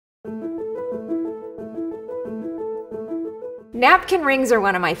Napkin rings are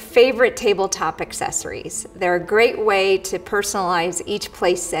one of my favorite tabletop accessories. They're a great way to personalize each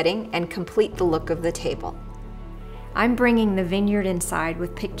place setting and complete the look of the table. I'm bringing the vineyard inside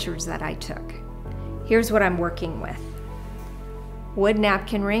with pictures that I took. Here's what I'm working with. Wood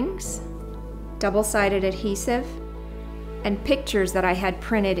napkin rings, double-sided adhesive, and pictures that I had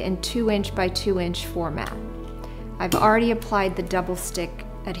printed in 2" by 2" format. I've already applied the double stick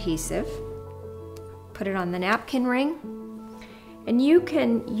adhesive. Put it on the napkin ring. And you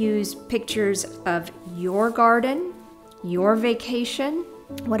can use pictures of your garden, your vacation,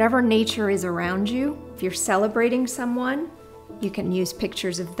 whatever nature is around you. If you're celebrating someone, you can use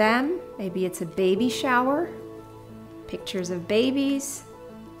pictures of them. Maybe it's a baby shower, pictures of babies.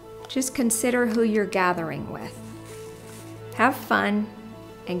 Just consider who you're gathering with. Have fun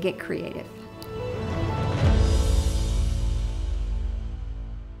and get creative.